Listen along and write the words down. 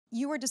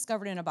you were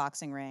discovered in a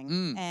boxing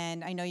ring,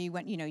 and I know you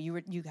went. You know,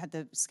 you had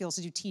the skills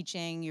to do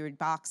teaching, you were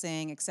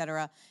boxing,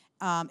 etc.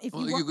 If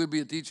well, you you could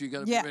be a teacher. You got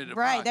to be ready to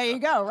right box. there you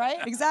go, right,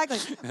 exactly.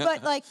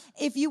 But like,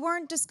 if you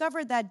weren't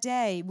discovered that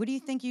day, what do you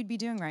think you'd be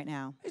doing right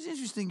now? It's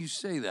interesting you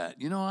say that.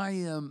 You know,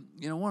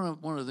 you know, one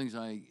of the things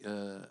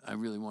I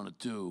really want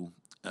to do,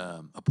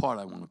 a part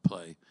I want to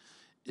play,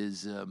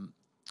 is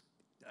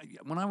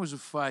when I was a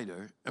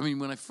fighter. I mean,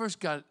 when I first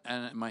got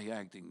my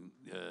acting,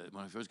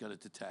 when I first got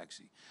into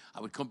Taxi, I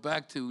would come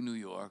back to New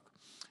York,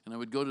 and I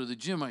would go to the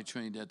gym I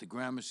trained at, the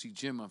Gramercy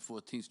Gym on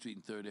 14th Street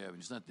and 3rd Avenue.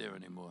 It's not there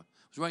anymore.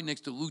 It was right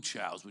next to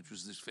Luchow's, which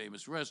was this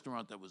famous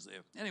restaurant that was there.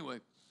 Anyway,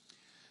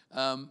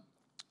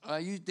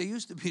 there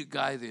used to be a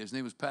guy there. His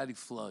name was Patty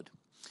Flood.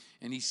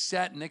 And he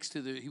sat next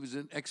to he was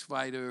an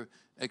ex-fighter,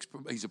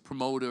 he's a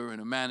promoter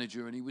and a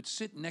manager, and he would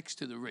sit next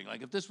to the ring.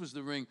 Like if this was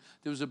the ring,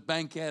 there was a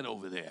banquette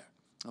over there,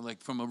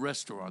 like from a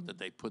restaurant that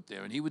they put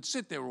there. And he would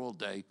sit there all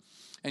day,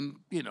 and,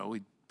 you know,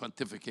 he'd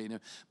pontificate.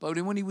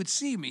 But when he would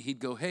see me, he'd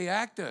go, "Hey,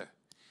 actor,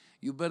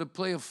 you better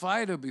play a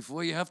fighter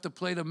before you have to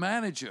play the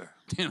manager,"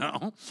 you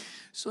know?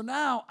 So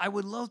now I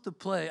would love to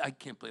play, I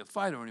can't play a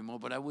fighter anymore,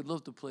 but I would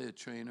love to play a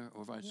trainer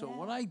or fighter. So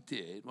what I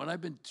did, what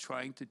I've been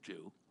trying to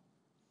do,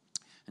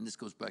 and this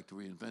goes back to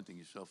reinventing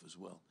yourself as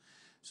well.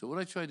 So what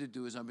I tried to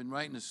do is I've been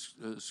writing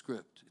a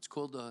script. It's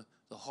called The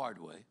Hard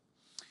Way.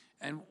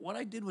 And what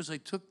I did was I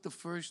took the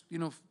first, you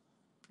know,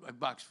 I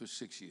boxed for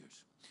 6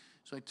 years.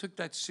 So I took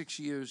that 6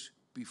 years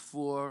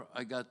before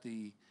I got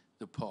the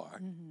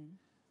part.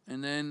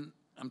 And then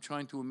I'm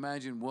trying to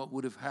imagine what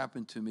would have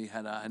happened to me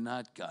had I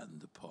not gotten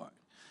the part.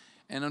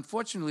 And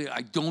unfortunately,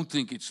 I don't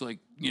think it's like,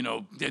 you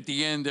know, at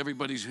the end,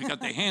 everybody's got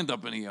their hand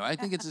up in the air. I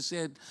think it's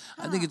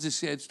a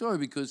sad story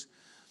because,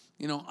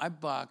 you know, I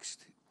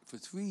boxed for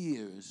 3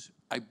 years.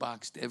 I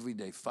boxed every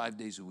day, 5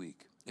 days a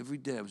week. Every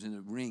day I was in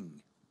the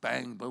ring,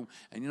 bang, boom.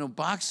 And, you know,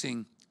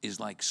 boxing is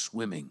like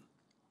swimming.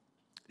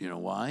 You know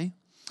why?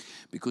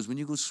 Because when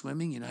you go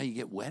swimming, you know how you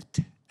get wet?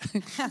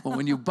 Well,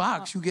 when you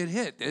box, you get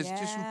hit. It's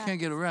just, you can't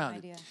get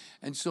around it.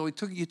 And so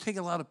you take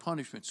a lot of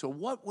punishment. So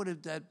what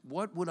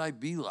would I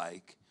be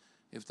like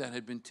if that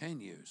had been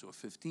 10 years or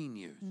 15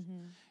 years?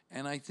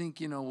 And I think,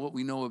 you know, what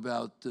we know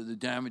about the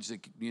damage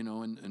that, you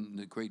know, and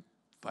the great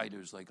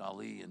fighters like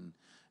Ali and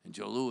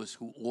Joe Louis,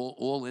 who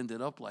all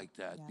ended up like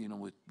that, you know,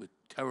 with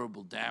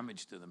terrible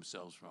damage to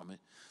themselves from it.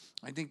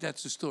 I think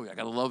that's the story. I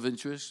got a love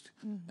interest,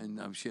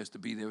 and she has to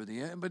be there at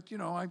the end. But, you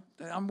know,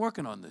 I'm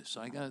working on this.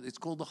 It's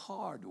called The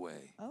Hard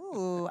Way.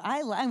 Oh,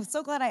 I'm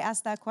so glad I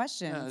asked that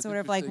question. Yeah, sort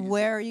of like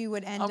where you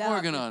would end up. I'm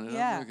working on it.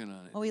 I'm working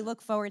on it. Well, we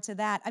look forward to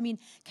that. I mean,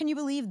 can you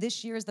believe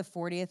this year is the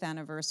 40th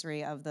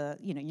anniversary of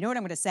you know what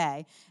I'm going to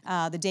say,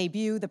 the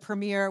debut, the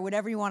premiere,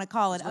 whatever you want to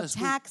call it, of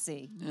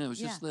Taxi. Yeah, it was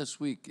just last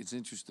week. It's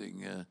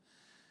interesting.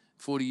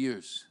 40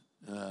 years.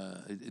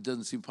 It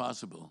doesn't seem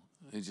possible.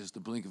 It's just the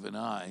blink of an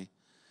eye.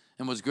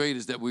 And what's great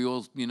is that we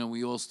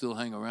all still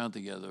hang around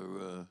together,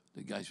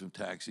 the guys from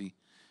Taxi.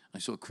 I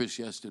saw Chris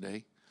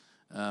yesterday.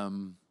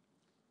 It's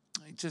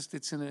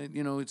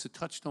a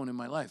touchstone in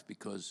my life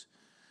because,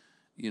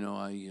 you know,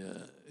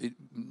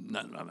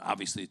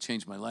 obviously it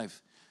changed my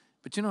life.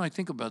 But, you know, I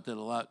think about that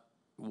a lot,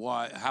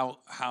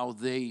 how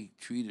they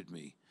treated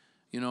me.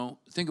 You know,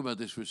 think about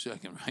this for a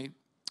second, right?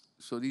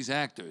 So these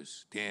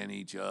actors,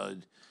 Danny,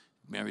 Judd,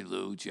 Mary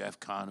Lou, Jeff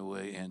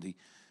Conaway, Andy,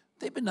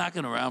 they've been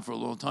knocking around for a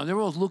long time. They're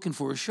all looking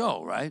for a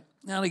show, right?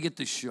 Now they get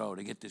this show.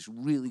 They get this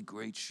really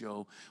great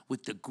show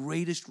with the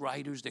greatest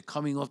writers. They're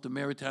coming off the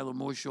Mary Tyler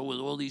Moore Show with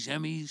all these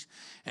Emmys,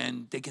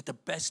 and they get the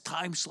best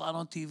time slot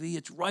on TV.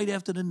 It's right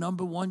after the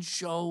 #1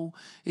 show.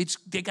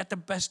 They got the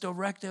best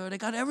director. They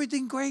got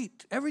everything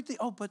great. Everything.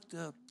 Oh, but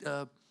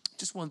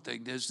just one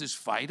thing. There's this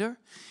fighter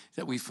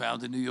that we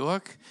found in New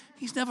York.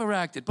 He's never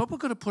acted, but we're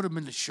going to put him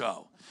in the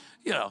show,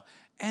 you know.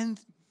 And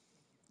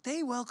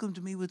they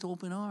welcomed me with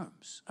open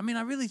arms. I mean,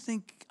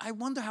 I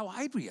wonder how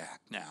I'd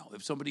react now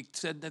if somebody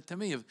said that to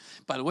me.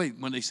 By the way,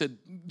 when they said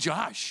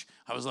Josh,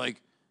 I was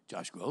like,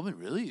 Josh Groban,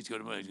 really? He's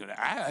going to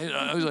act?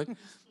 I was like,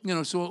 you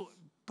know, so,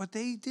 but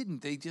they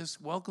didn't. They just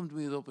welcomed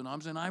me with open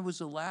arms, and I was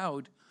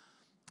allowed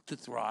to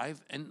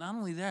thrive. And not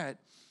only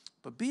that,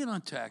 but being on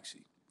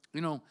Taxi. You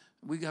know,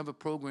 we have a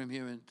program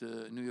here in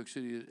New York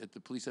City at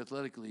the Police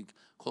Athletic League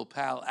called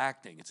PAL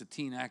Acting. It's a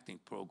teen acting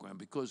program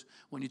because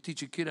when you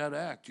teach a kid how to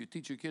act, you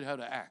teach a kid how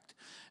to act.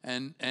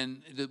 And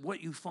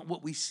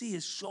what we see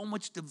is so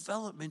much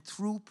development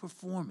through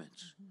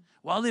performance.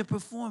 While they're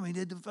performing,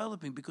 they're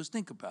developing because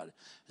think about it.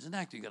 As an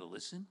actor, you got to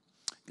listen.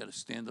 You got to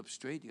stand up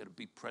straight. You got to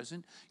be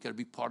present. You got to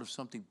be part of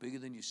something bigger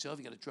than yourself.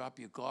 You got to drop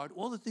your guard.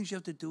 All the things you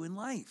have to do in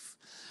life.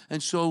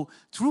 And so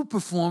through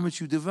performance,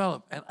 you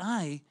develop. And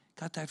I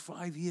got that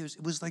 5 years.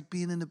 It was like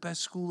being in the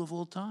best school of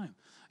all time.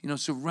 You know,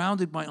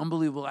 surrounded by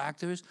unbelievable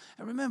actors.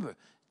 And remember,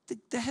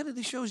 the head of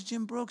the show is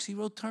Jim Brooks. He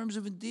wrote Terms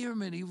of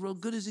Endearment. He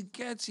wrote Good as It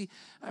Gets.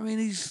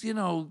 He's, you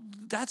know,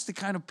 that's the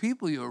kind of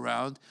people you're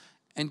around.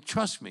 And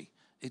trust me,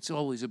 it's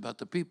always about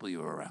the people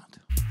you're around.